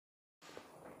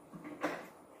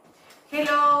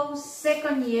Hello,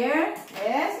 second year.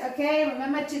 Yes, okay.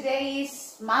 Remember today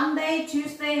is Monday,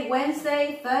 Tuesday,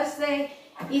 Wednesday, Thursday.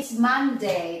 It's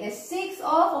Monday, the 6th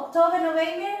of October,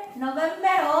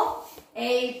 November or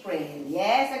April.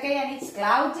 Yes, okay, and it's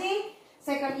cloudy.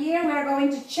 Second year, we are going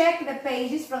to check the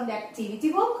pages from the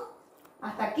activity book.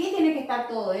 Hasta aquí tiene que estar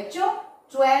todo hecho.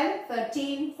 12,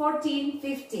 13, 14,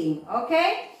 15.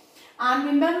 Okay? And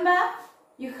remember,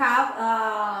 you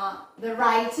have the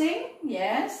writing,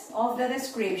 yes, of the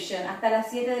description. Hasta las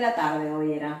 7 de la tarde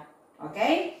hoy era.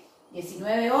 Okay?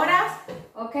 19 horas.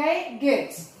 Okay?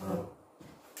 Good.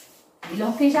 Y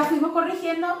los que ya fuimos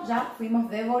corrigiendo, ya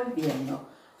fuimos devolviendo.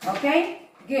 Okay?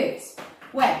 Good.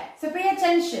 Well, so pay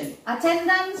attention.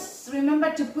 Attendance,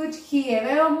 remember to put here.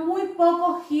 Veo muy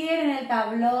poco here en el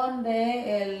tablón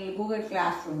del Google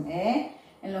Classroom, ¿eh?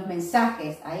 En los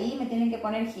mensajes. Ahí me tienen que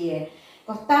poner here.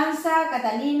 Constanza,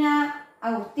 Catalina,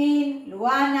 Agustín,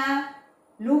 Luana,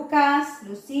 Lucas,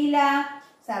 Lucila,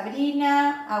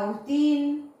 Sabrina,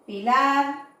 Agustín,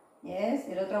 Pilar, yes,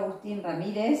 el otro Agustín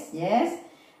Ramírez, yes.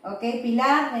 Okay,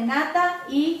 Pilar, Renata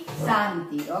y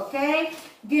Santi, okay?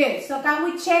 Good. So can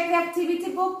we check the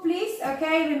activity book, please?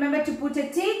 Okay, remember to put a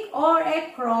tick or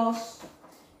a cross.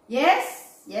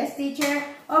 Yes? Yes, teacher?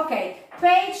 Okay,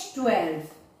 page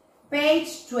 12.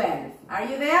 Page 12. Are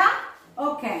you there?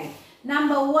 Okay.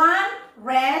 Number 1,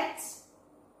 red.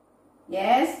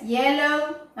 Yes,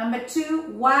 yellow. Number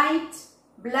 2, white,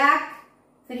 black.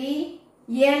 3,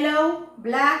 yellow,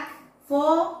 black.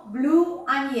 4, blue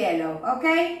and yellow,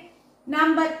 okay?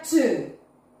 Number 2.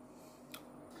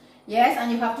 Yes,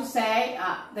 and you have to say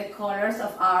the colors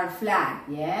of our flag,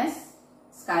 yes?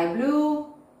 Sky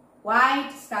blue, white,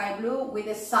 sky blue with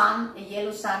a sun, a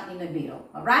yellow sun in the middle,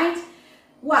 all right?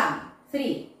 1,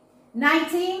 3,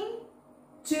 19,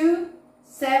 2,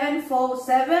 7, 4,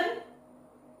 7,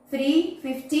 3,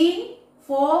 15,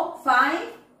 4, 5,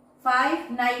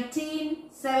 5, 19,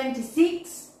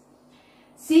 76,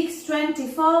 6,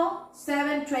 24,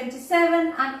 7,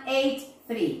 27, and 8,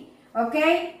 3.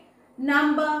 Okay?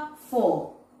 Number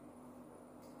 4.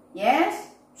 Yes?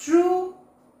 True,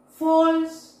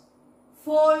 false,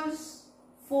 false,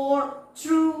 4,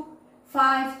 true,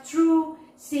 5, true,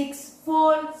 6,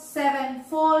 false, 7,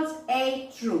 false,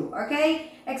 8, true.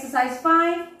 Okay? Exercise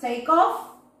 5, take off.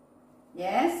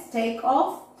 Yes, take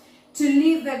off. To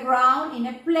leave the ground in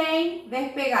a plane,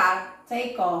 despegar,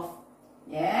 take off.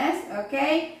 Yes,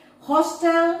 okay.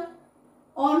 Hostel,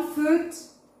 on foot,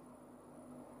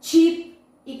 cheap,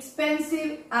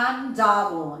 expensive, and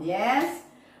double. Yes.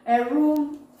 A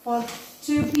room for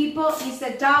 2 people is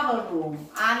a double room,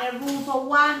 and a room for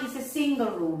 1 is a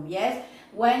single room. Yes.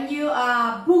 When you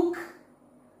book,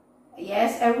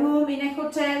 yes, a room in a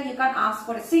hotel, you can ask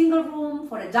for a single room,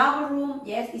 for a double room.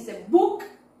 Yes, it's a book,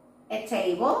 a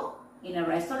table in a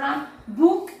restaurant,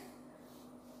 book.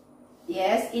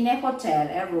 Yes, in a hotel,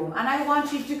 a room. And I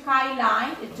want you to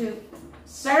highlight, to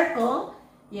circle,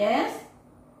 yes,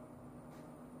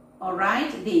 all right,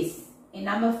 this in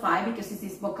number 5 because this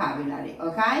is vocabulary,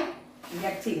 okay, in the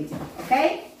activity,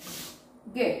 okay,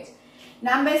 good.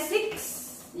 Number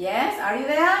 6, yes, are you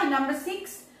there? In number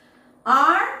 6,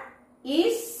 are,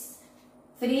 is,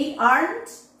 3 aren't,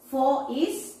 4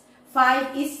 is,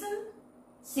 5 isn't,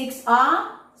 6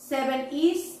 are, 7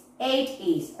 is, 8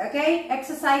 is, okay?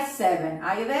 Exercise 7.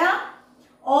 Are you there?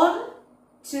 On,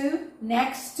 2,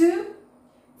 next to,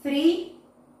 3,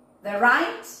 the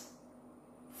right,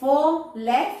 4,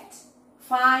 left,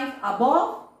 5,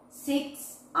 above,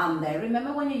 6, under.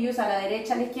 Remember when you use a la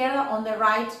derecha, a la izquierda, on the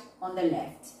right, on the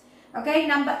left. Okay,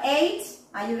 number 8.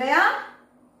 Are you there?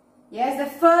 Yes,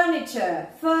 the furniture,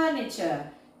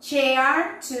 furniture.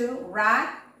 Chair, 2,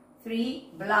 rack, 3,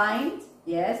 blind.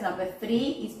 Yes, number 3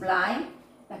 is blind.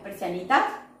 Las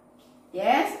persianitas.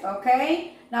 Yes,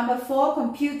 okay. Number 4,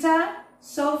 computer,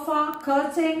 sofa,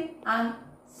 curtain, and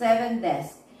 7,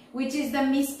 desk, which is the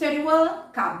mystery word,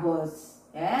 cupboards.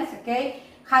 Yes, okay.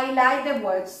 Highlight the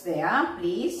words there,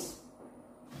 please.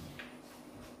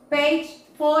 Page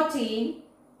 14.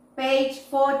 Page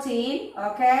 14,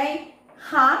 okay.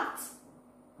 Hat,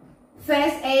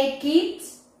 first aid kit,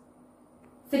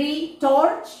 3,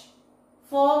 torch,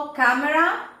 4,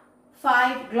 camera,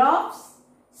 5, gloves,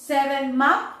 7,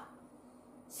 map,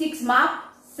 6,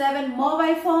 map, 7,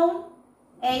 mobile phone,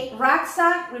 8,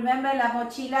 rucksack, remember la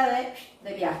mochila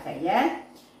de viaje, yeah?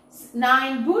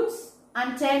 9, boots,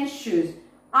 and 10, shoes.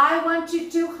 I want you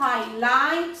to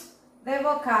highlight the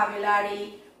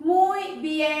vocabulary. Muy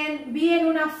bien, vi en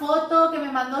una foto que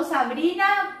me mandó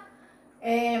Sabrina.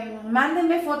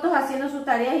 Mándenme fotos haciendo sus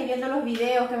tareas y viendo los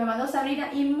videos que me mandó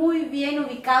Sabrina y muy bien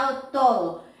ubicado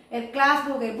todo. El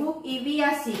classbook, el book y vi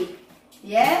así.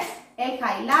 Yes, el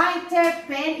highlighter,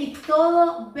 pen y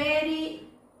todo very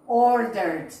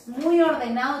ordered. Muy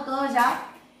ordenado todo ya.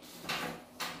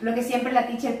 Lo que siempre la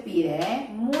teacher pide, ¿eh?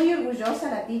 Muy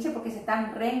orgullosa la teacher porque se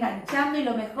están reenganchando y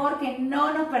lo mejor que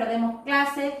no nos perdemos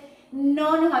clase,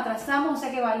 no nos atrasamos, o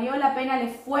sea que valió la pena el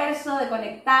esfuerzo de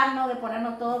conectarnos, de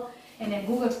ponernos todo en el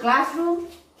Google Classroom.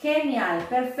 Genial,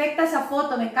 perfecta esa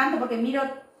foto, me encanta porque miro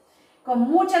con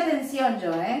mucha atención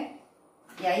yo, ¿eh?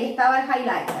 Y ahí estaba el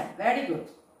highlighter, very good.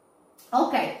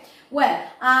 Okay, well,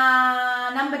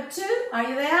 number 2, are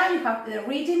you there? You have the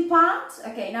reading part.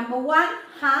 Okay, number 1,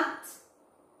 hat.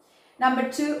 Number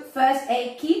 2, first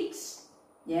aid kit.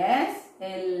 Yes,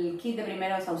 el kit de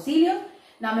primeros auxilios.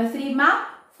 Number 3, map.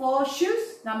 4,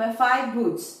 shoes. Number 5,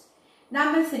 boots.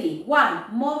 Number 3, 1,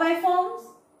 mobile phones.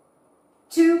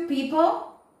 2,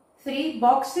 people. 3,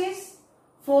 boxes.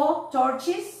 4,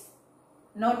 torches.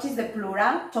 Notice the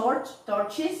plural, torch,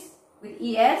 torches with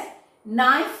ES.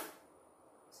 Knife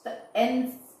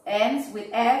ends with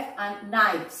F, and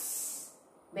knives,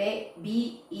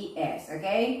 B-E-S,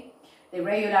 okay? The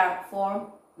regular form,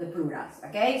 the plurals,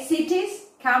 okay? Cities,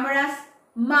 cameras,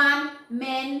 man,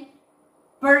 men,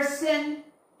 person,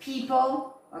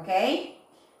 people, okay?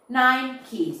 9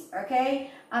 keys, okay?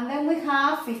 And then we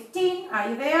have 15, are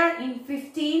you there in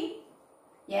 15?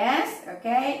 Yes,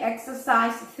 okay,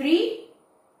 exercise 3,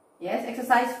 yes,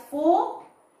 exercise 4,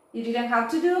 you didn't have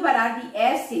to do, but are the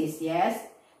S's, yes?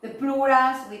 The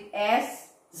plurals with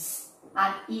S, Z,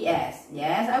 and ES,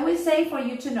 yes? I will say for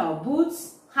you to know,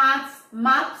 boots, hats,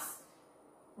 maps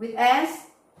with S,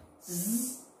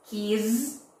 Z,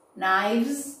 keys,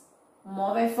 knives,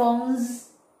 mobile phones,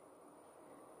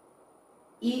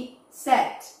 E,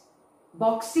 set,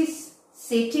 boxes,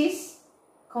 cities,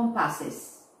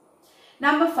 compasses.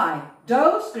 Number 5,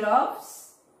 those,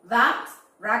 gloves, that,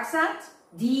 rucksack,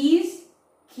 these,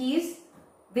 keys,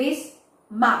 this,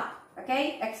 map.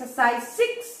 Okay, exercise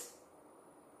 6.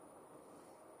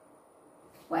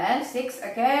 Well, 6,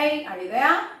 okay, are you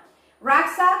there?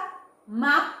 Rucksack,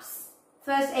 maps,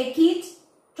 first aid kit,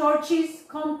 torches,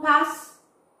 compass,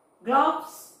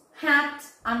 gloves, hat,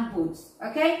 and boots.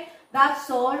 Okay,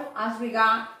 that's all as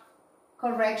regard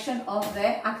correction of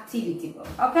the activity book.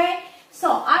 Okay,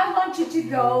 so I want you to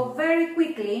go very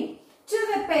quickly to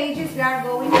the pages we are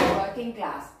going to work in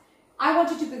class. I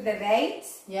want you to put the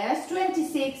dates, yes,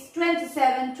 26,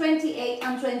 27, 28,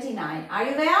 and 29. Are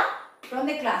you there? From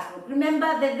the classroom.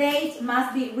 Remember, the date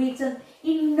must be written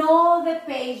in all the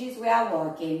pages we are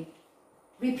working.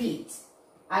 Repeat.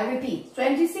 I repeat,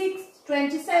 26,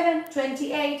 27,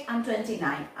 28, and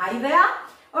 29. Are you there?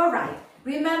 All right.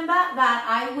 Remember that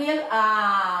I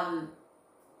will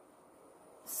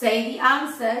say the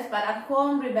answers, but at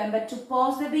home remember to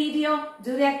pause the video,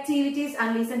 do the activities,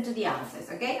 and listen to the answers,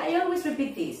 okay? I always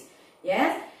repeat this,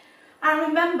 yes? And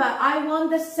remember, I want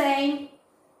the same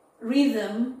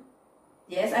rhythm,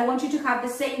 yes? I want you to have the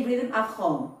same rhythm at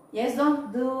home, yes?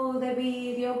 Don't do the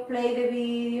video, play the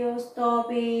video,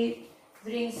 stop it,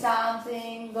 drink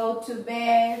something, go to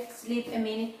bed, sleep a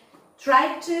minute.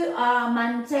 Try to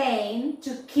maintain,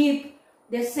 to keep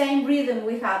the same rhythm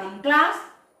we have in class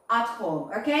at home,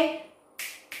 okay?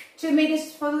 2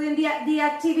 minutes for doing the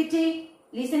activity,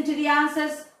 listen to the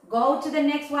answers, go to the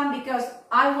next one because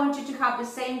I want you to have the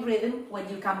same rhythm when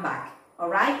you come back, all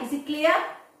right? Is it clear?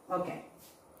 Okay.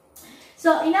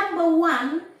 So in number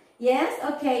 1, yes,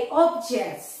 okay,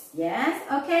 objects, yes,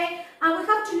 okay? And we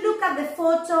have to look at the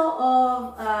photo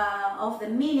of the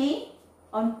Mini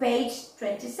on page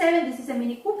 27. This is a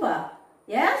Mini Cooper,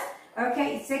 yes?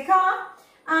 Okay, it's a car.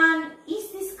 And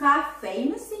is this car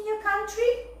famous in your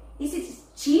country? Is it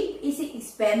cheap? Is it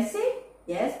expensive?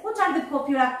 Yes. What are the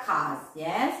popular cars?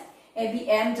 Yes. A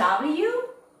BMW.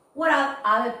 What are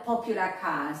other popular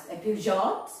cars? A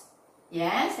Peugeot.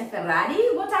 Yes. A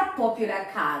Ferrari. What are popular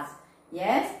cars?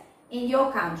 Yes. In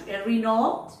your country. A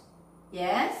Renault.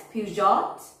 Yes.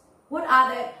 Peugeot. What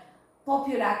other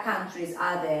popular countries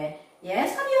are there?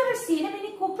 Yes. Have you ever seen a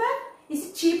Mini Cooper? Is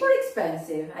it cheap or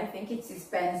expensive? I think it's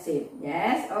expensive.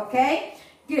 Yes, okay.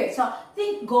 Good. So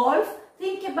think golf.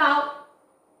 Think about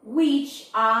which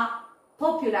are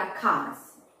popular cars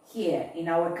here in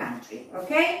our country.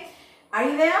 Okay. Are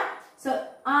you there? So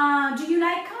do you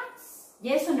like cars?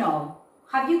 Yes or no?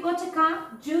 Have you got a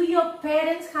car? Do your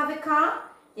parents have a car?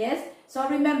 Yes. So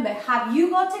remember, have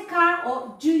you got a car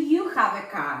or do you have a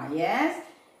car? Yes.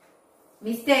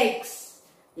 Mistakes.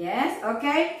 Yes.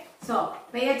 Okay. So,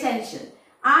 pay attention.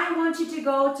 I want you to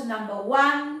go to number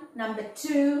 1, number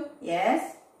 2,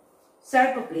 yes?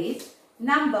 Circle, please.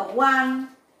 Number 1,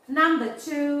 number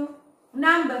 2,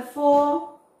 number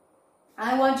 4.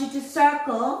 I want you to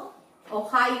circle or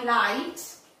highlight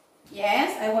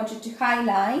Yes, I want you to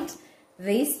highlight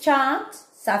this chart,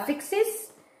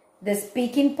 suffixes, the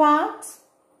speaking part,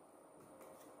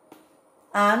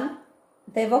 and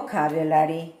the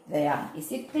vocabulary there.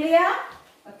 Is it clear?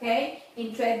 Okay,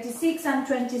 in 26 and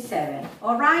 27.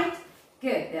 All right,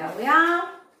 good. There we are.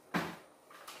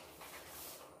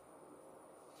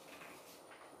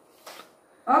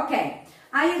 Okay,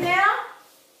 are you there?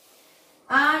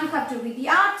 And you have to read the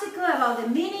article about the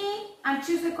meaning and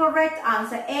choose the correct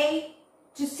answer, A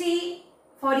to C,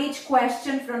 for each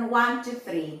question from 1 to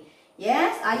 3.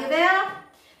 Yes, are you there?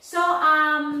 So,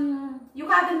 you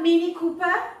have the Mini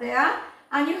Cooper there,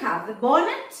 and you have the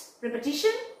bonnet,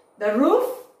 repetition, the roof,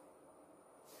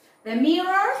 the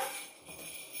mirror,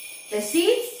 the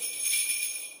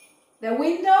seats, the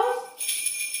windows,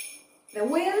 the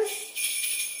wheels,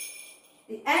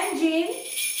 the engine,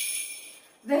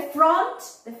 the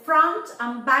front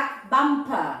and back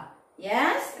bumper.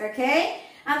 Yes, okay.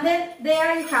 And then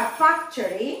there you have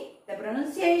factory, the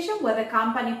pronunciation, where the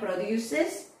company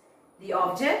produces the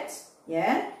objects.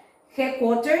 Yeah.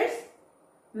 Headquarters,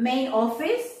 main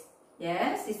office.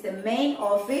 Yes, it's the main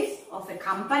office of a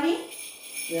company.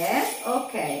 Yes,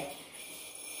 okay.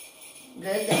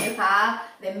 Good. Then you have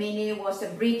the Mini was a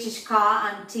British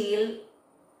car until,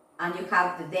 and you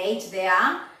have the date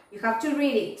there. You have to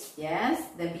read it. Yes,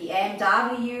 the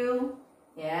BMW.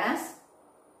 Yes,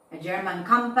 a German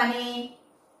company.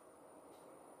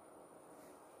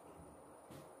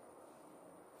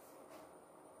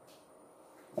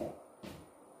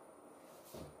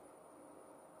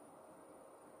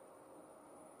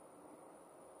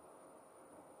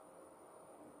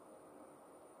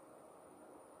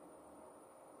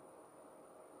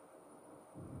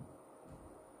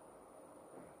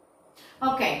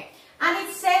 Okay, and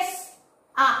it says,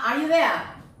 are you there?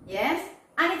 Yes,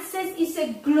 and it says it's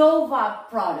a global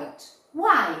product.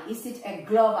 Why is it a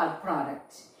global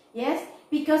product? Yes,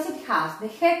 because it has the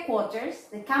headquarters,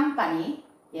 the company,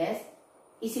 yes,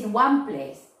 is in one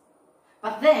place.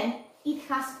 But then it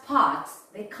has parts,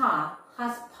 the car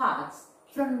has parts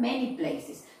from many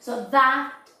places. So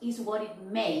that is what it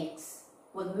makes,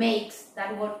 what makes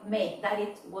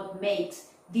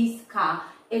this car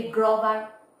a global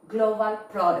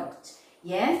product.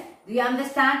 Yes, do you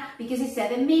understand? Because it said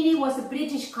the Mini was a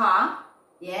British car,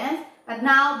 yes, but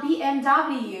now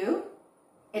BMW,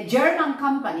 a German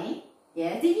company,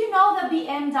 yes. Did you know that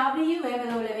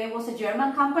BMW was a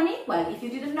German company? Well, if you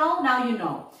didn't know, now you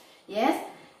know. Yes,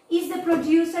 is the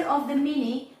producer of the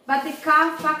Mini, but the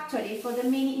car factory for the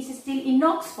Mini is still in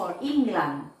Oxford,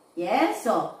 England. Yes,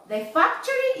 so the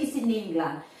factory is in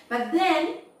England, but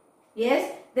then,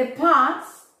 yes, the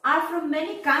parts are from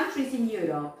many countries in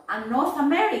Europe and North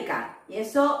America.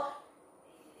 Yes, so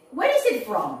where is it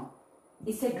from?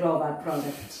 It's a global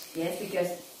product. Yes,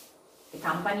 because the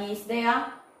company is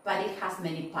there, but it has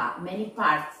many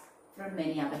parts from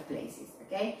many other places.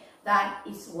 Okay, that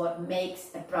is what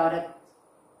makes a product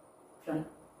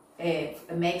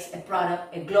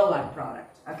a global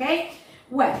product. Okay,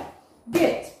 well,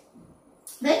 good.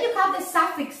 Then you have the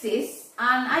suffixes,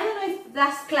 and I don't know if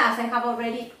last class I have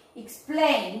already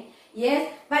explained,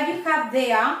 yes, but you have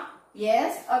there,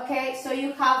 yes, okay, so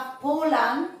you have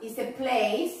Poland is a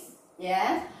place,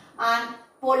 yes, and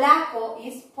Polako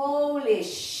is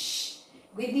Polish.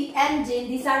 With the engine,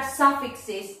 these are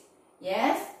suffixes,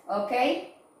 yes,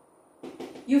 okay.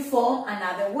 You form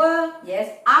another word,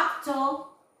 yes, actor,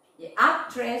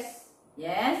 actress,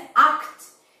 yes, act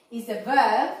is a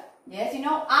verb, yes, you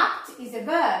know, act is a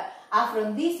verb, and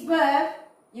from this verb,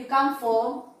 you can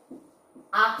form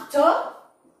actor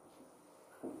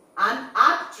and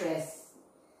actress,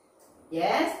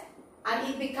 yes, and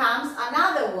it becomes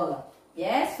another word,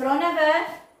 yes, from a verb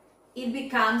it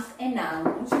becomes a noun,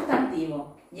 un sustantivo,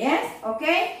 yes,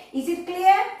 okay, is it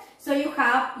clear? So you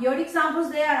have your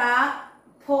examples there are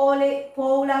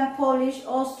Poland, Polish,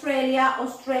 Australia,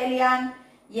 Australian,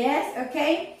 yes,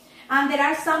 okay, and there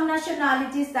are some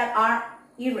nationalities that are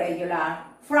irregular,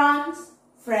 France,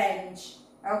 French,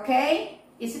 okay.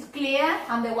 Is it clear?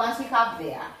 And the ones we have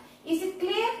there. Is it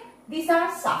clear? These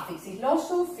are suffixes, los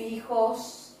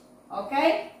sufijos.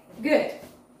 Okay? Good.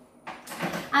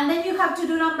 And then you have to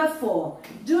do number 4.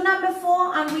 Do number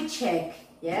 4 and we check.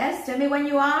 Yes? Tell me when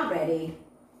you are ready.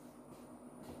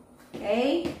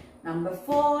 Okay? Number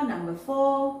 4, number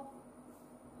 4.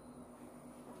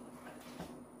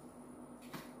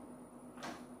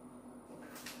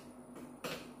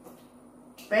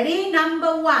 Ready?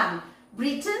 Number 1.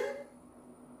 Britain.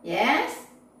 Yes,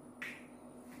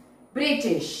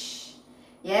 British.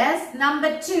 Yes,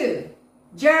 number 2,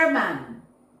 German.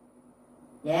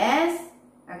 Yes,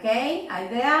 okay, are you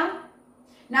there?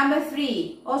 Number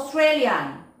 3,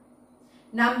 Australian.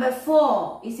 Number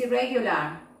 4 is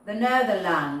irregular, the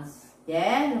Netherlands.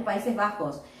 Yeah, los Países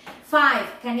Bajos.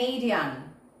 5,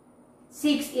 Canadian.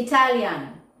 6,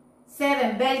 Italian.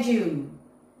 7, Belgium.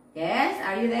 Yes,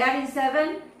 are you there in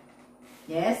 7?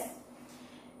 Yes.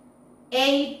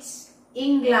 8,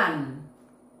 England.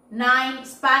 9,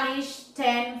 Spanish.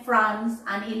 10, France.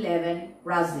 And 11,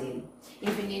 Brazil.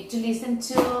 If you need to listen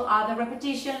to the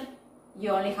repetition, you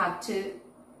only have to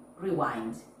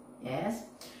rewind. Yes.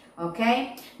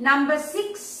 Okay. Number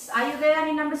 6. Are you there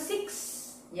in number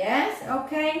 6? Yes.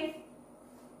 Okay.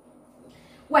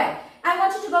 Well, I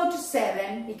want you to go to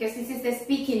 7 because this is the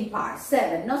speaking part.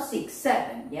 7, not 6,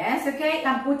 7. Yes, okay?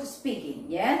 And put speaking,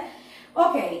 yes?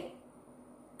 Okay,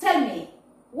 tell me,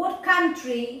 what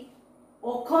country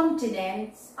or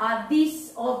continents are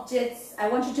these objects? I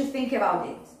want you to think about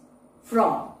it.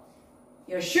 From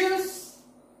your shoes,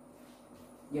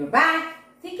 your bag,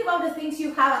 think about the things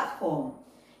you have at home.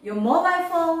 Your mobile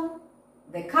phone,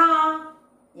 the car,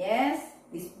 yes?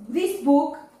 This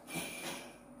book.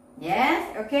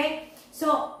 Yes, okay?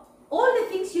 So, all the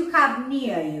things you have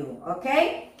near you,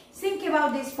 okay? Think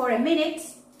about this for a minute,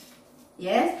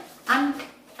 yes? And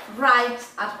write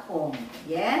at home,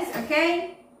 yes,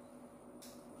 okay?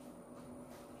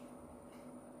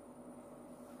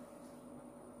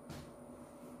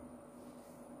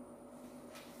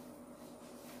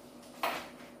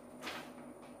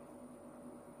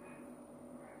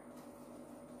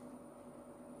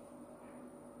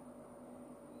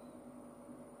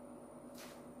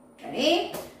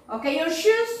 Ready? Okay, your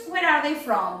shoes, where are they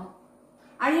from?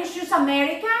 Are your shoes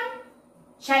American,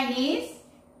 Chinese,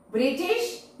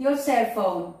 British? Your cell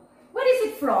phone, where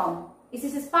is it from? Is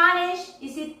it Spanish?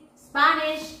 Is it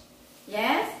Spanish?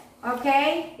 Yes?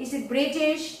 Okay. Is it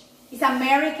British? Is it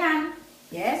American?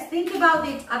 Yes? Think about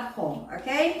it at home,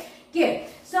 okay? Good.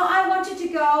 So I want you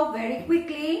to go very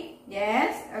quickly.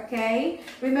 Yes? Okay.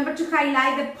 Remember to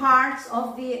highlight the parts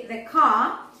of the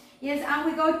car. Yes, and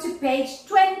we go to page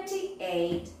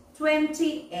 28.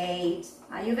 28.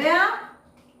 Are you there?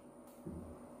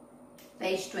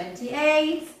 Page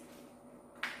 28.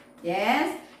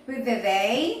 Yes, with the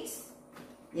dates.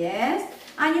 Yes,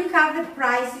 and you have the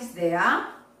prices there.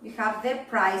 You have the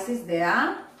prices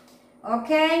there.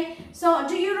 Okay, so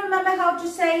do you remember how to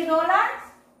say dollars?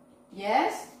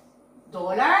 Yes,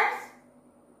 dollars,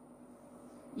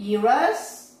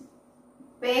 euros,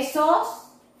 pesos.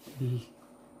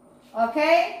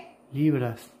 Okay.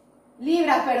 Libras.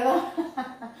 Libras, perdón.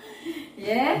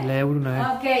 Yeah. La euro una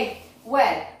vez. Okay.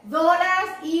 Well, dollars,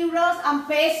 euros, and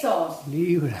pesos.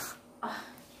 Libras.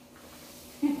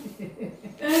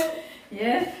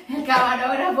 Yes. El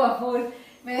camarógrafo a full.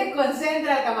 Me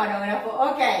desconcentra el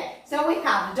camarógrafo. Okay. So we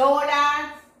have dollars,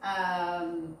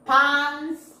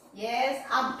 pounds, yes,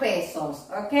 and pesos.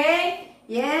 Okay.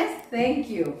 Yes. Thank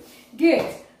you. Good.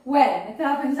 Well,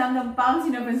 estaba pensando en pounds y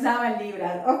no pensaba en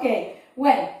libras. Ok,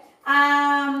 well,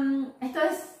 esto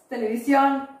es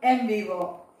televisión en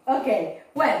vivo. Ok,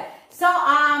 well, so,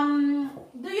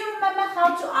 do you remember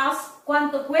how to ask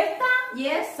cuánto cuesta?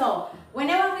 Yes, so,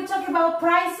 whenever we talk about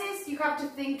prices, you have to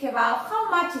think about how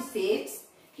much is it.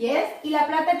 Yes, y la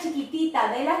plata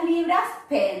chiquitita de las libras,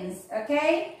 pence,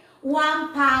 ok?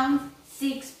 1 pound,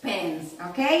 6 pence,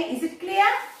 ok? Is it clear?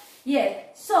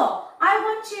 Yes, so I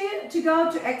want you to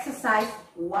go to exercise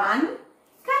 1.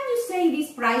 Can you say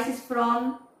these prices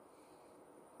from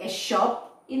a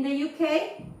shop in the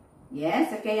UK?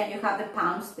 Yes, okay, and you have the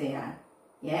pounds there.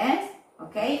 Yes,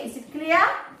 okay, is it clear?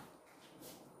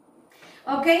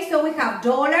 Okay, so we have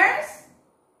dollars.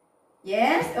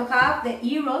 Yes, we have the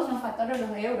euros. Nos faltaron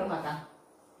los euros acá.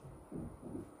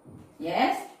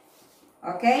 Yes,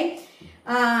 okay.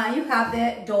 You have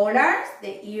the dollars,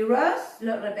 the euros,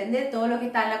 depende de todo lo que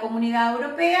está en la comunidad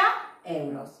europea,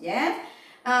 euros, yes?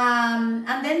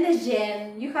 And then the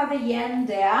yen, you have the yen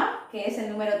there, que es el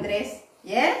número 3,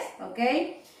 yes?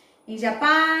 Okay? In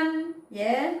Japan,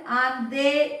 yes? And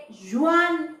the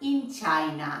yuan in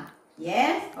China,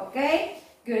 yes? Okay?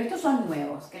 Good, estos son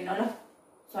nuevos, que no los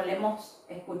solemos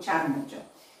escuchar mucho.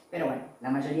 Pero bueno, la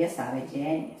mayoría sabe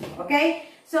yen, yes. Okay?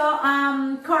 So,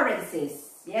 currencies.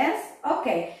 Yes?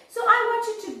 Okay. So I want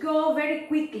you to go very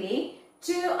quickly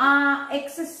to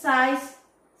exercise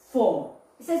 4.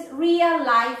 It says real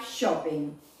life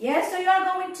shopping. Yes? So you are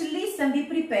going to listen, be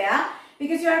prepared,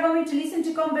 because you are going to listen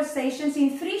to conversations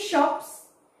in 3 shops.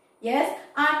 Yes?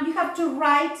 And you have to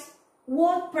write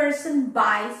what person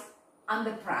buys and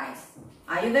the price.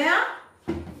 Are you there?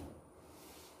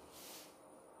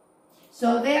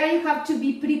 So there you have to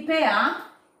be prepared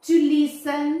to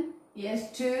listen,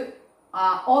 yes, to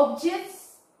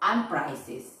objects and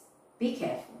prices. Be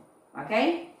careful,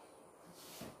 okay?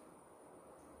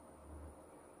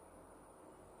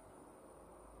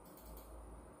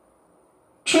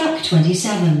 Track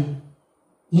 27,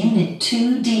 Unit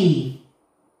 2D.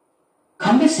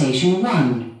 Conversation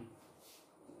 1.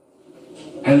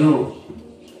 Hello,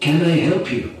 can I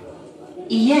help you?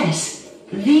 Yes,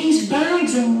 these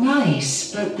bags are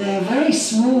nice, but they're very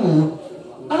small.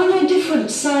 Are there different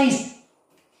sizes?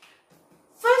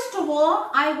 First of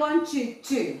all, I want you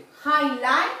to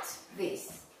highlight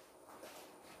this.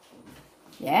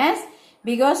 Yes,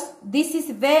 because this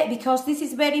is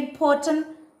very important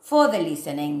for the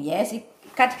listening. Yes, it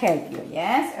can help you.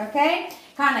 Yes, okay.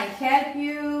 Can I help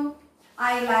you?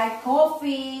 I like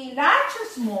coffee, large or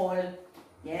small?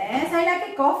 Yes, I like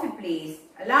a coffee, please.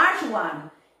 A large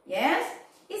one. Yes.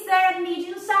 Is there a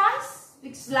medium size?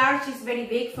 Because large is very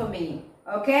big for me.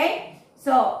 Okay.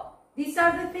 So these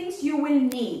are the things you will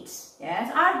need.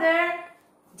 Yes. Are there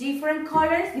different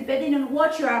colors depending on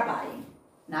what you are buying?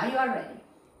 Now you are ready.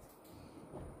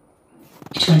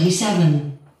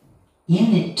 27.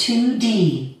 Unit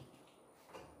 2D.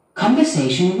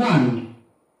 Conversation 1.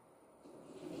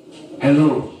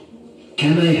 Hello,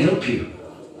 can I help you?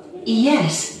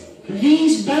 Yes,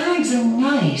 these bags are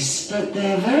nice, but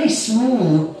they're very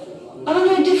small. Are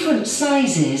there different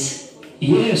sizes?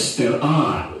 Yes, there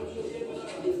are.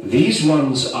 These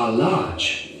ones are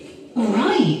large.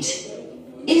 Right.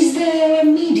 Is there a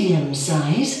medium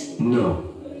size? No,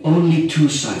 only 2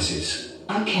 sizes.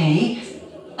 Okay.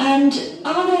 And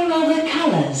are there other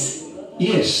colors?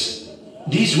 Yes,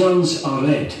 these ones are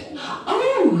red.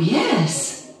 Oh,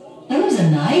 yes. Those are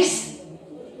nice.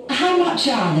 How much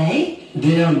are they?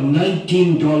 They are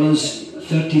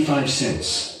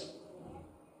 $19.35.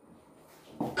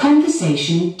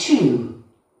 Conversation 2.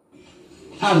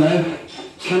 Hello,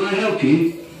 can I help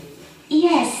you?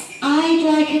 Yes, I'd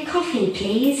like a coffee,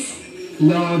 please.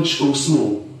 Large or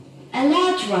small? A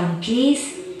large one,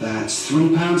 please. That's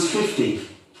 £3.50.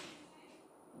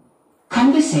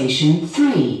 Conversation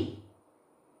 3.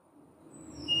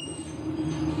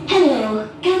 Hello,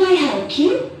 can I help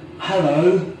you?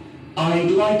 Hello,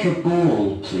 I'd like a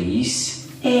ball, please.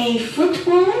 A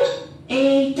football?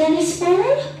 A tennis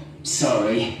ball?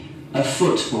 Sorry, a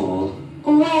football.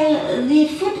 Well, the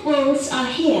footballs are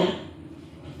here.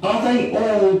 Are they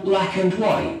all black and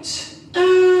white?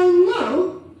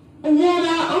 No. There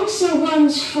are also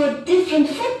ones for different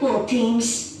football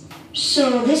teams.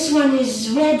 So this one is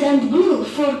red and blue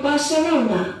for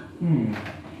Barcelona.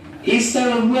 Is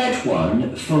there a red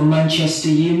one for Manchester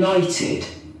United?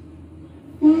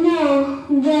 No,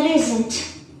 there isn't.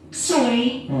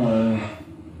 Sorry.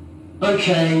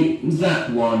 Okay,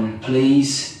 that one,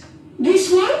 please. This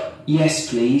one? Yes,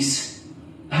 please.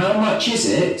 How much is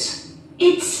it?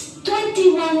 It's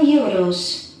 21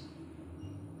 euros.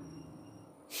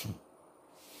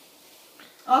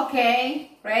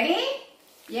 Okay, ready?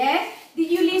 Yes. Did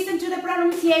you listen to the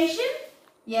pronunciation?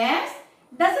 Yes.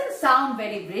 Doesn't sound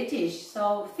very British.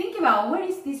 So think about where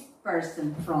is this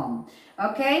person from?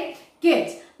 Okay.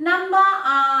 Good. Number,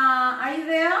 are you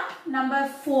there? Number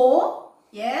 4.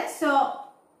 Yes. So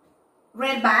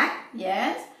red bag.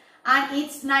 Yes. And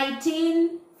it's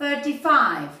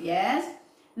 19.35. Yes.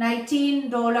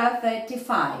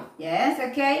 $19.35. Yes.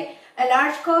 Okay. A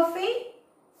large coffee,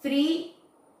 3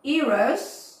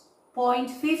 euros,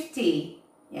 0.50.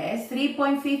 Yes,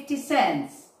 3.50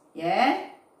 cents. Yeah,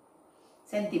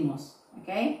 centimos.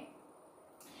 Okay.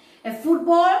 A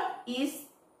football is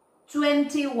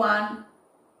 21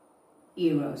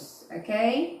 euros.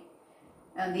 Okay,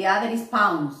 and the other is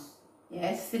pounds.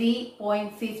 Yes,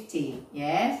 3.50.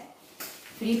 Yes,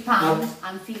 3 pounds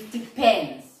and 50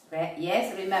 pence. Right?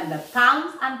 Yes, remember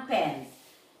pounds and pence.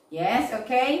 Yes,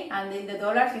 okay, and in the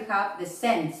dollars you have the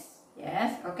cents.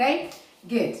 Yes, okay,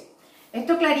 good.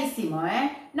 Esto clarísimo, eh?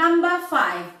 Number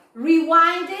 5.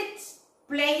 Rewind it,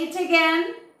 play it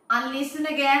again, and listen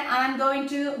again. And I'm going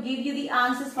to give you the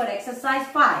answers for exercise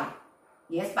 5.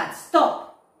 Yes, but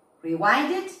stop.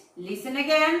 Rewind it, listen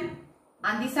again,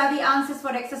 and these are the answers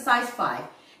for exercise 5.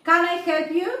 Can I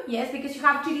help you? Yes, because you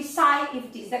have to decide if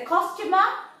it is the customer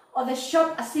or the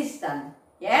shop assistant.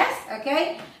 Yes,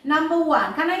 okay. Number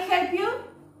 1. Can I help you?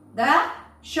 The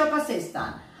shop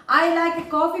assistant. I like a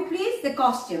coffee, please. The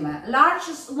customer. Large,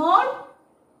 small.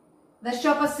 The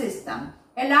shop assistant.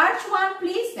 A large one,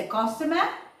 please. The customer.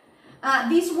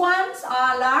 These ones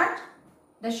are large.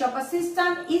 The shop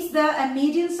assistant. Is there a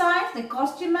medium size? The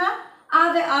customer.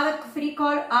 Are there other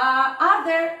are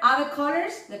there other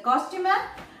colors? The customer.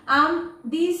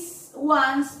 These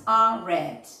ones are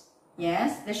red.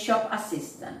 Yes, the shop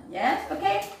assistant. Yes,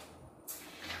 okay.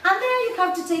 And then you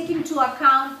have to take into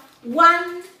account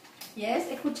one Yes,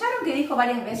 escucharon que dijo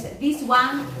varias veces, this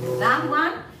one, that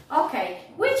one. Okay,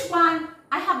 which one?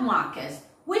 I have markers.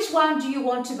 Which one do you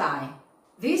want to buy?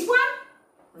 This one?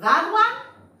 That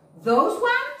one? Those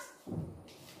ones?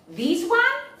 This one?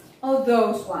 Or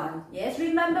those ones? Yes,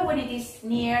 remember when it is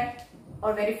near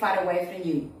or very far away from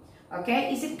you.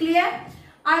 Okay, is it clear?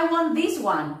 I want this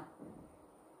one.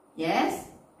 Yes?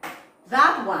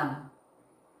 That one.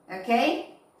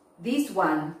 Okay? This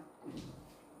one.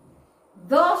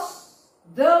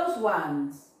 Those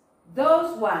ones.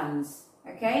 Those ones.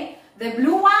 Okay? The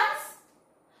blue ones?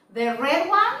 The red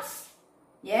ones?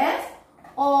 Yes?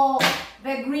 Or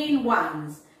the green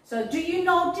ones? So do you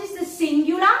notice the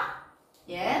singular?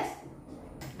 Yes?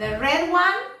 The red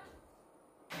one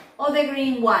or the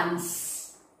green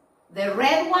ones? The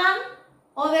red one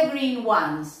or the green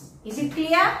ones? Is it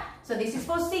clear? So this is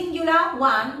for singular,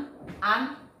 one,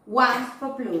 and ones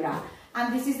for plural.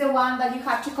 And this is the one that you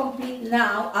have to complete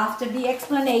now after the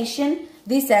explanation,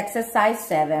 this exercise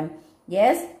 7.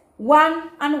 Yes?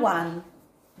 One and one.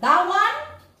 That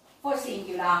one for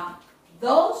singular.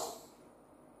 Those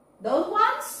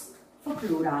ones for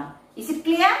plural. Is it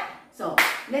clear? So,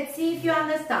 let's see if you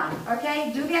understand.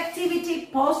 Okay? Do the activity,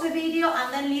 pause the video,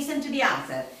 and then listen to the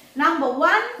answer. Number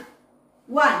 1,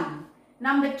 1.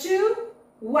 Number 2,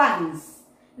 ones.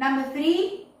 Number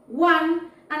 3,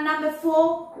 1. And number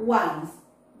 4, ones.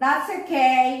 That's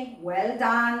okay. Well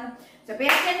done. So pay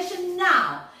attention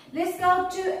now. Let's go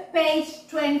to page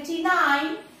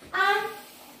 29 and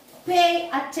pay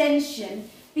attention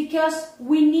because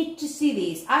we need to see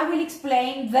this. I will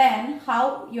explain then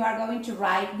how you are going to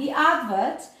write the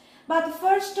adverb. But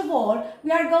first of all,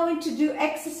 we are going to do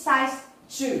exercise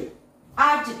 2.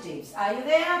 Adjectives. Are you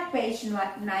there? Page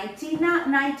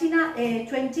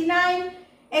 29,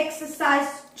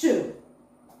 exercise 2.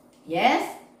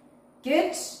 Yes?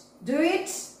 Good? Do it?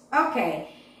 Okay.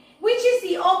 Which is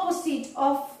the opposite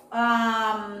of,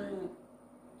 are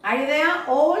you there?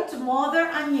 Old, modern,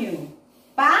 and new.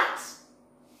 Bad?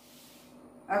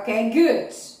 Okay,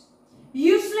 good.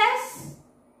 Useless?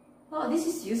 Oh, this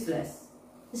is useless.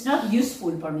 It's not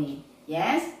useful for me.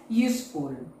 Yes?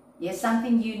 Useful. Yes,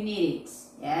 something you need.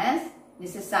 Yes?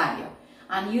 Necesario.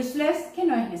 And useless, que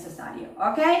no es necesario.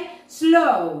 Okay?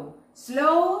 Slow.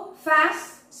 Slow,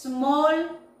 fast,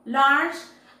 small, large,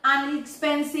 and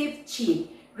expensive, cheap.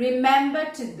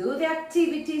 Remember to do the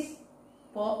activities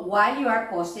while you are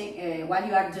while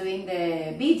you are doing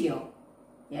the video.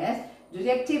 Yes, do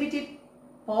the activity,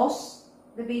 pause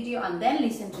the video, and then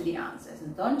listen to the answers.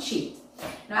 And don't cheat.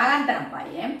 No hagan trampa,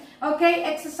 ¿eh? Okay,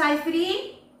 exercise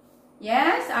 3.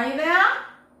 Yes, are you there?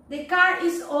 The car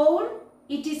is old.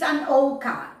 It is an old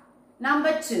car.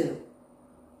 Number 2.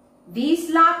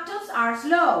 These laptops are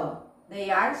slow. They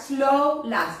are slow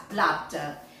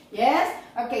laptops. Yes?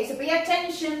 Okay, so pay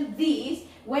attention these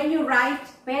when you write,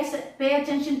 pay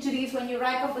attention to this when you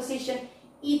write composition.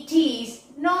 It is.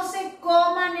 No se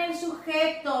coman el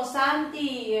sujeto,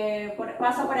 Santi.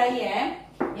 Pasa por ahí, ¿eh?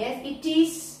 Yes, it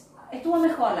is. Estuvo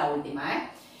mejor la última, ¿eh?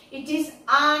 It is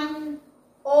an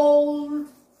old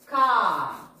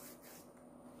car.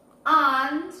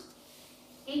 And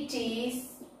it is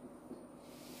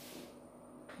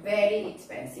very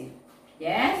expensive.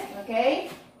 Yes? Okay?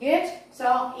 Good.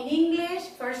 So, in English,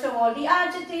 first of all, the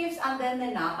adjectives and then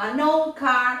the noun. An old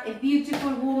car, a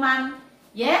beautiful woman.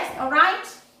 Yes? Alright?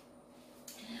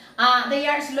 They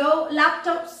are slow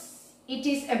laptops. It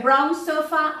is a brown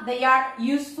sofa. They are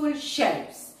useful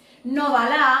shelves. No va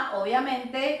la,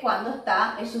 obviamente, cuando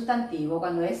está el sustantivo,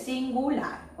 cuando es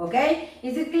singular. Okay?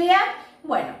 Is it clear?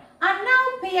 Bueno. And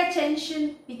now pay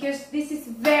attention because this is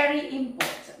very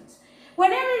important.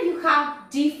 Whenever you have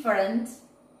different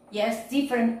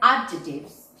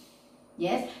adjectives,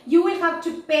 yes, you will have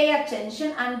to pay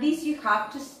attention and this you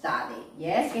have to study.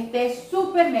 Yes, que esté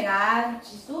súper mega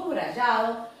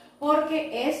subrayado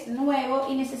porque es nuevo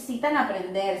y necesitan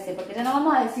aprenderse, porque ya no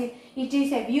vamos a decir it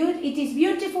is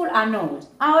beautiful and old.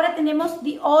 Ahora tenemos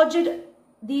the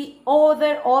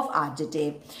order of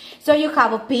adjective. So you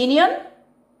have opinion.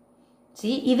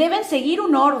 ¿Sí? Y deben seguir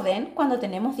un orden cuando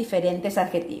tenemos diferentes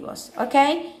adjetivos, ¿ok?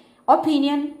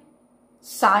 Opinion,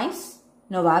 size,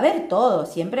 no va a haber todo,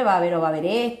 siempre va a haber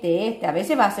este, a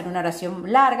veces va a ser una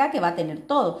oración larga que va a tener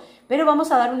todo, pero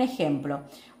vamos a dar un ejemplo.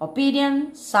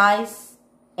 Opinion, size,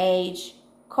 age,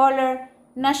 color,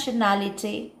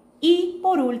 nationality y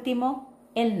por último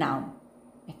el noun.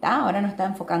 ¿Está? Ahora no está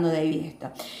enfocando David esto.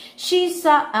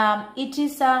 It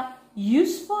is a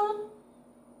useful,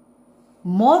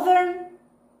 modern,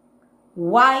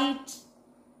 white,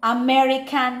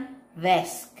 American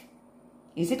desk.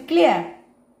 Is it clear?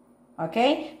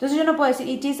 Okay. Entonces yo no puedo decir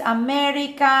it is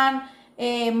American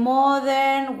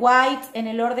modern, white, en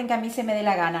el orden que a mí se me dé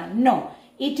la gana. No,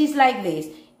 it is like this.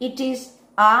 It is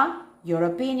your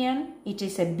opinion, it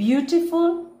is a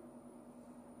beautiful,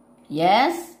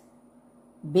 yes,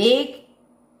 big,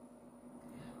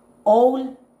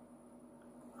 old,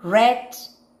 red,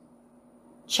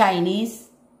 Chinese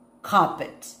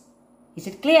carpet. Is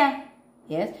it clear?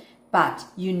 Yes. But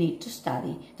you need to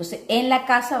study. Entonces, en la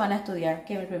casa van a estudiar,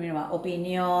 ¿qué primero va?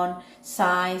 Opinión,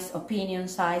 size,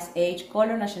 age,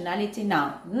 color, nationality,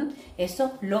 noun.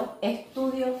 Eso lo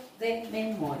estudio de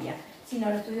memoria. Si no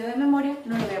lo estudio de memoria,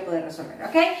 no lo voy a poder resolver,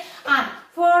 ¿ok? And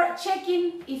for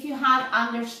checking if you have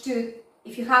understood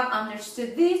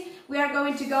this, we are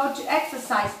going to go to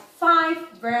exercise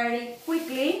 5 very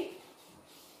quickly.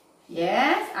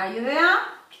 Yes, are you there?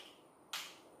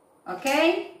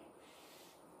 Okay.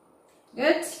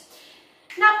 Good.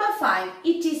 Number 5.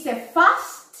 It is a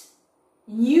fast,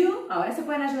 new, ahora se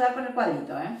pueden ayudar con el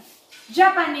cuadrito,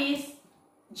 Japanese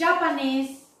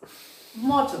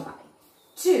motorbike.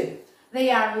 2. They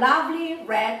are lovely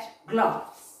red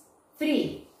gloves.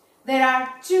 3. There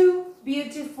are 2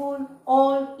 beautiful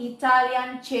old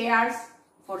Italian chairs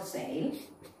for sale.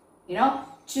 You know,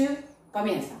 2,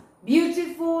 comienza.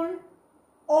 Beautiful,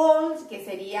 old, que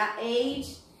sería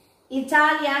age,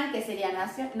 Italian, que sería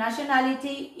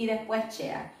nationality, y después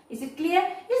chair. Is it clear?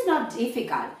 It's not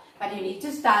difficult, but you need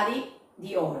to study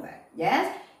the order,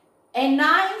 yes? A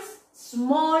nice,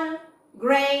 small,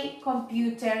 gray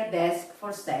computer desk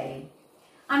for sale.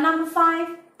 And number 5,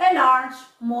 a large,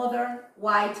 modern,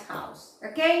 white house,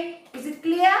 okay? Is it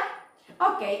clear?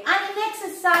 Okay, and in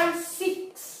exercise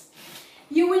 6,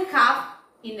 you will have,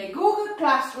 in the Google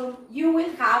Classroom, you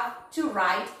will have to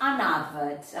write an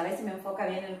advert. A ver si me enfoca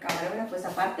bien el camarógrafo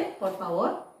esa parte, por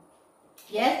favor.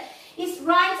 Yes, it's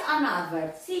write an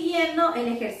advert, siguiendo el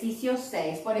ejercicio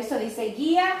 6. Por eso dice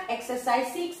guía,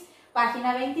 exercise 6,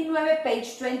 página 29,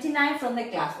 page 29 from the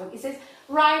classbook. It says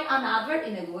write an advert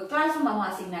in the Google Classroom. Vamos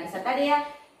a asignar esa tarea.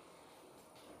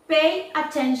 Pay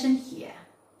attention here.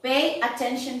 Pay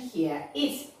attention here.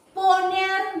 It's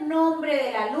poner nombre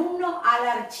del alumno al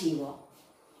archivo.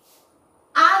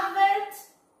 Advert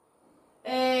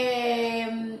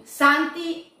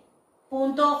Santi.j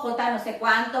no sé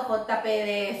cuánto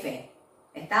JPDF.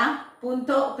 ¿Está?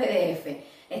 .pdf.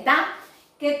 ¿Está?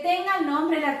 Que tenga el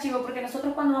nombre del archivo, porque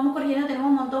nosotros cuando vamos corrigiendo tenemos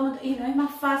un montón y no es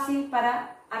más fácil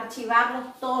para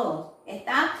archivarlos todos.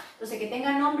 ¿Está? Entonces que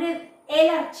tenga el nombre el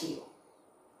archivo.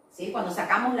 ¿Sí? Cuando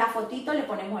sacamos la fotito le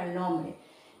ponemos el nombre.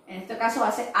 En este caso va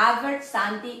a ser advert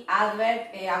Santi,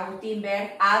 advert Agustín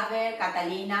Berg, advert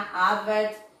Catalina,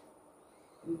 advert,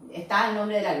 está el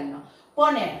nombre del alumno.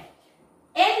 Poner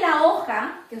en la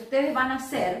hoja que ustedes van a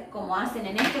hacer, como hacen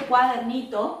en este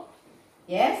cuadernito,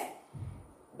 ¿yes?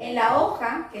 En la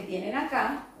hoja que tienen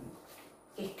acá,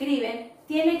 que escriben,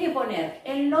 tienen que poner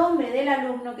el nombre del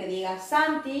alumno que diga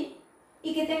Santi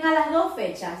y que tenga las 2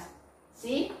 fechas,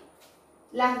 ¿sí?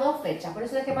 Las 2 fechas, por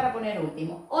eso dejé para poner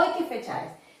último. ¿Hoy qué fecha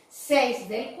es? 6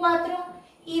 del 4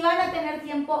 y van a tener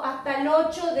tiempo hasta el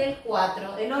 8 del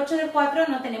 4. El 8 del 4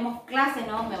 no tenemos clase,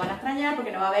 no me van a extrañar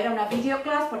porque no va a haber una video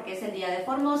class porque es el día de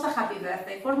Formosa, Happy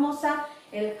Birthday Formosa,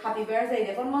 el Happy Birthday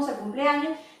de Formosa, el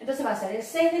cumpleaños. Entonces va a ser el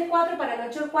 6 del 4 para el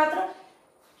 8 del 4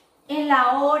 en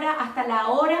la hora, hasta la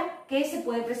hora que se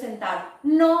puede presentar.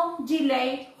 No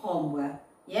delay homework.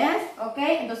 ¿Yes? ¿Ok?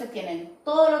 Entonces tienen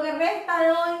todo lo que resta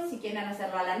de hoy, si quieren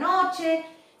hacerlo a la noche,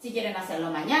 si quieren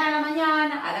hacerlo mañana a la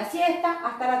mañana, a la siesta,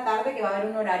 hasta la tarde, que va a haber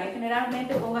un horario.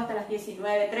 Generalmente pongo hasta las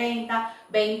 19:30,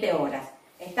 20 horas.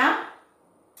 ¿Está?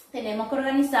 Tenemos que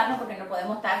organizarnos porque no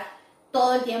podemos estar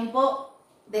todo el tiempo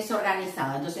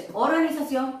desorganizados. Entonces,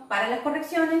 organización para las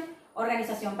correcciones,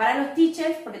 organización para los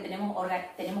teachers, porque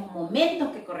tenemos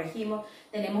momentos que corregimos,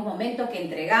 tenemos momentos que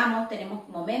entregamos, tenemos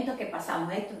momentos que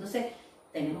pasamos esto. Entonces,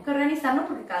 tenemos que organizarnos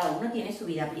porque cada uno tiene su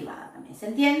vida privada también. ¿Se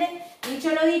entiende?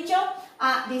 Dicho lo dicho,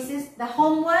 this is the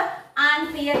homework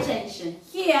and pay attention.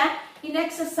 Here, in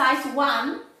exercise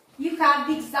 1, you have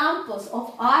the examples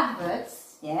of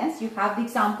adverts. Yes, you have the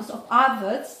examples of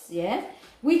adverts. Yes,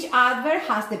 which advert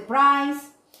has the price,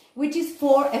 which is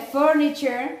for a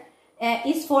furniture,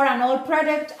 is for an old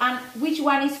product, and which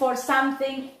one is for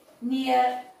something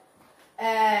near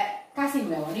casi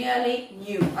nuevo, nearly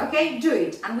new. Okay, do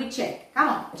it and we check. Come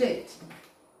on, do it.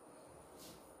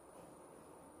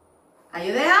 Are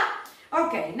you there?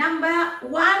 Okay, number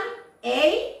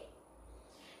 1A,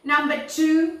 number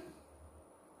 2A,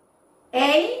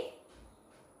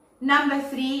 number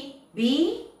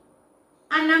 3B,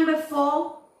 and number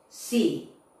 4C.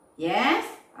 Yes?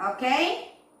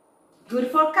 Okay? Good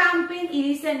for camping. It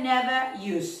is a never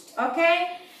used.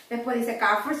 Okay? Después dice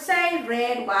car for sale,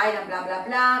 red, white, and blah, blah,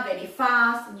 blah, very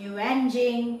fast, new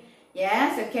engine.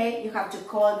 Yes, okay, you have to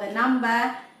call the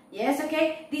number. Yes,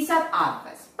 okay, these are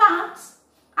adverbs. But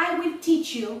I will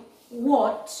teach you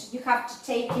what you have to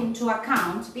take into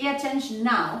account. Pay attention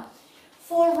now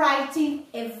for writing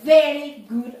a very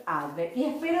good adverb. Y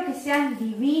espero que sean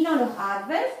divinos los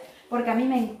adverbs, porque a mí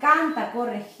me encanta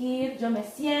corregir. Yo me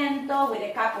siento with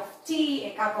a cup of tea,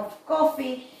 a cup of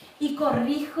coffee, y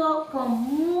corrijo con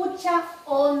mucha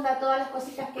onda todas las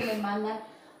cositas que me mandan.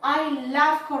 I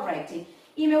love correcting.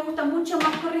 Y me gusta mucho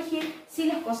más corregir si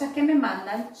las cosas que me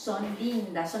mandan son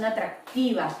lindas, son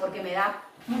atractivas, porque me da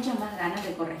muchas más ganas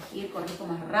de corregir, corrijo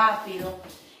más rápido,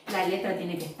 la letra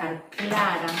tiene que estar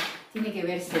clara, tiene que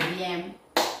verse bien.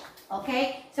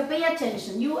 Okay, so pay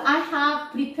attention. I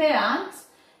have prepared,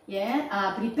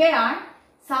 prepared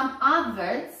some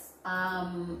adverbs.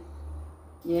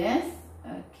 Yes,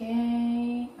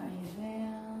 okay,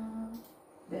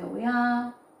 there we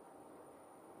are.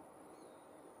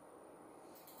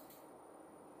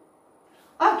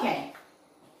 Okay.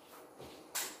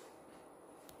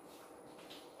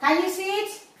 Can you see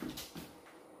it?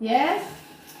 Yes?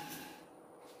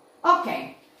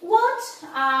 Okay. What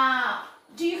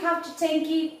do you have to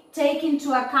take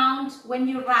into account when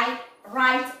you write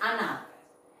an adverb?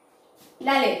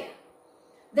 La letra.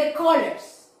 The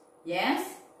colors. Yes?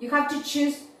 You have to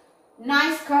choose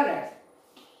nice colors.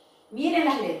 Miren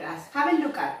las letras. Have a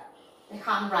look at the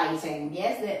handwriting.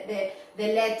 Yes? The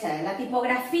letter. La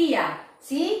tipografía.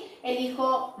 ¿Sí?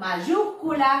 Elijo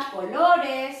mayúsculas,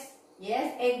 colores.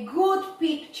 Yes, a good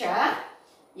picture.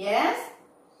 Yes.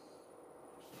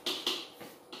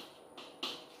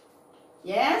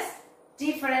 Yes.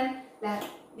 Different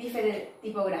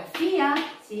tipografía.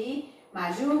 ¿Sí?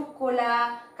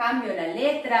 Mayúscula. Cambio la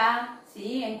letra.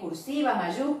 ¿Sí? En cursiva,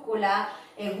 mayúscula.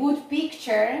 A good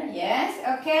picture. Yes.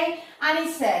 Okay. And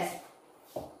it says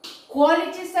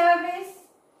quality service.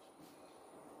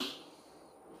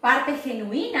 Partes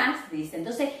genuinas, dice.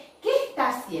 Entonces, ¿qué está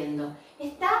haciendo?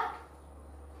 Está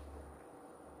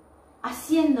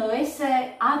haciendo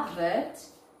ese advert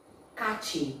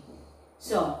catchy.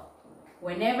 So,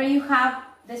 whenever you have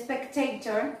the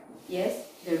spectator,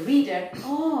 yes, the reader,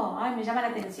 oh, ay, me llama la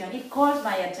atención, it calls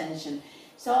my attention.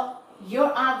 So,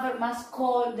 your advert must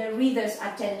call the reader's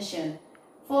attention.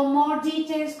 For more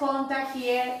details, contact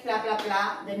here, blah, blah,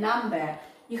 blah, the number.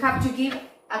 You have to give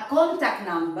a contact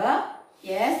number.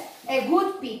 Yes, a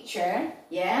good picture,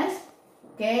 yes,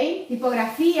 okay,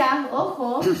 tipografía,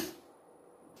 ojo.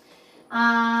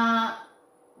 I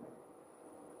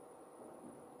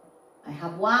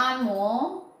have one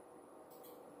more.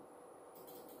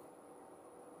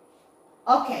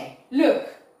 Okay, look.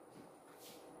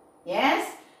 Yes.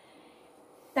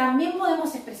 También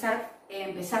podemos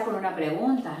empezar con una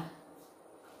pregunta.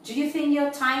 Do you think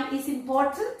your time is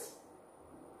important?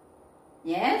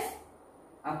 Yes.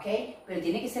 Okay, pero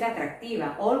tiene que ser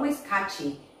atractiva, always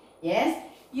catchy. Yes,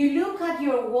 you look at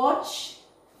your watch.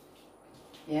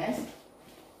 Yes,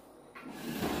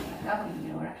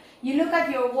 you look at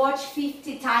your watch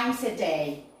 50 times a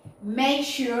day. Make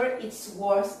sure it's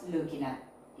worth looking at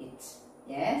it.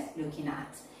 Yes, looking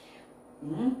at.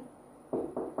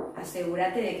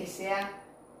 Asegúrate de que sea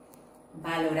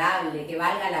valorable, que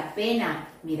valga la pena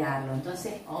mirarlo.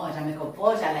 Entonces, oh, ya me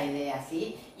copó ya la idea,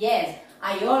 ¿sí? Yes.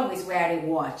 I always wear a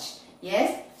watch.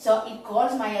 Yes, so it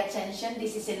calls my attention.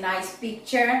 This is a nice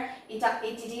picture. It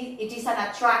is an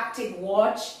attractive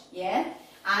watch. Yeah,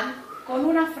 and con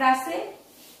una frase,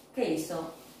 ¿qué hizo?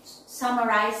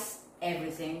 Summarize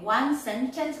everything. One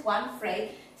sentence, one phrase.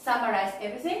 Summarize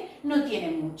everything. No tiene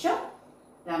mucho.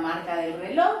 La marca del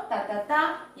reloj. Ta ta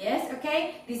ta. Yes,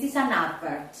 okay. This is an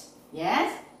advert.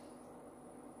 Yes,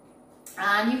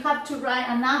 and you have to write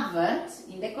an advert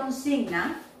in the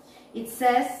consigna. It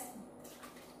says,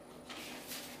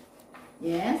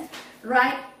 yes,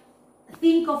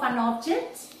 think of an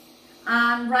object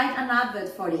and write an adverb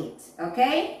for it,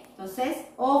 okay? Entonces,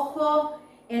 ojo,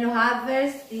 en los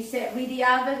adverbs dice, read the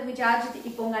adverb with adjective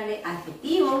y póngale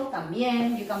adjetivo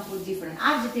también. You can put different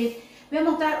adjectives. Voy a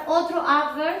mostrar otro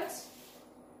adverb.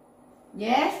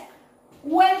 Yes,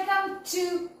 welcome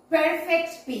to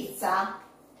Perfect Pizza.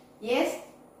 Yes,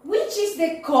 which is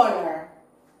the color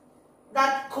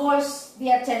that calls the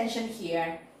attention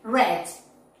here? Red.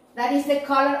 That is the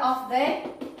color of the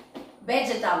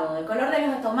vegetable, el color de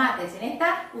los tomates. En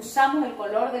esta usamos el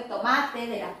color del tomate,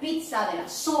 de la pizza, de la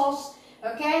sauce.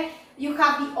 Okay? You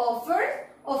have the offer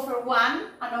 1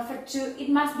 and offer 2. It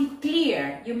must be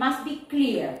clear. You must be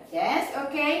clear. Yes?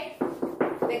 Okay?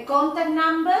 The contact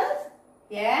numbers.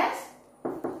 Yes?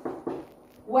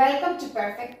 Welcome to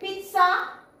Perfect Pizza.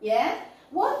 Yes?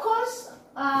 What calls,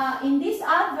 in this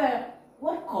adverb,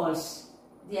 what calls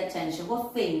the attention?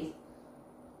 What thing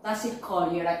does it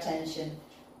call your attention?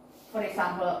 For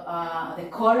example, the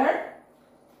color,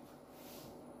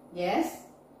 yes,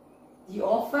 the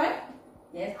offer,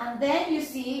 yes, and then you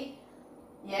see,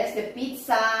 yes, the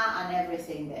pizza and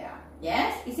everything there,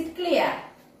 yes, is it clear?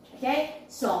 Okay,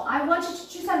 so I want you to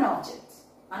choose an object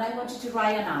and I want you to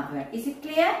write an adverb. Is it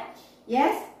clear?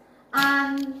 Yes,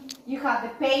 and you have the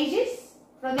pages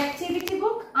from the activity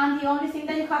book and the only thing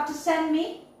that you have to send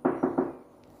me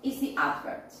is the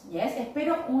advert. Yes,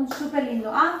 espero un super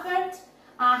lindo advert.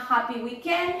 A happy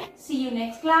weekend. See you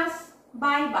next class.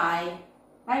 Bye bye.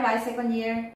 Bye bye, second year.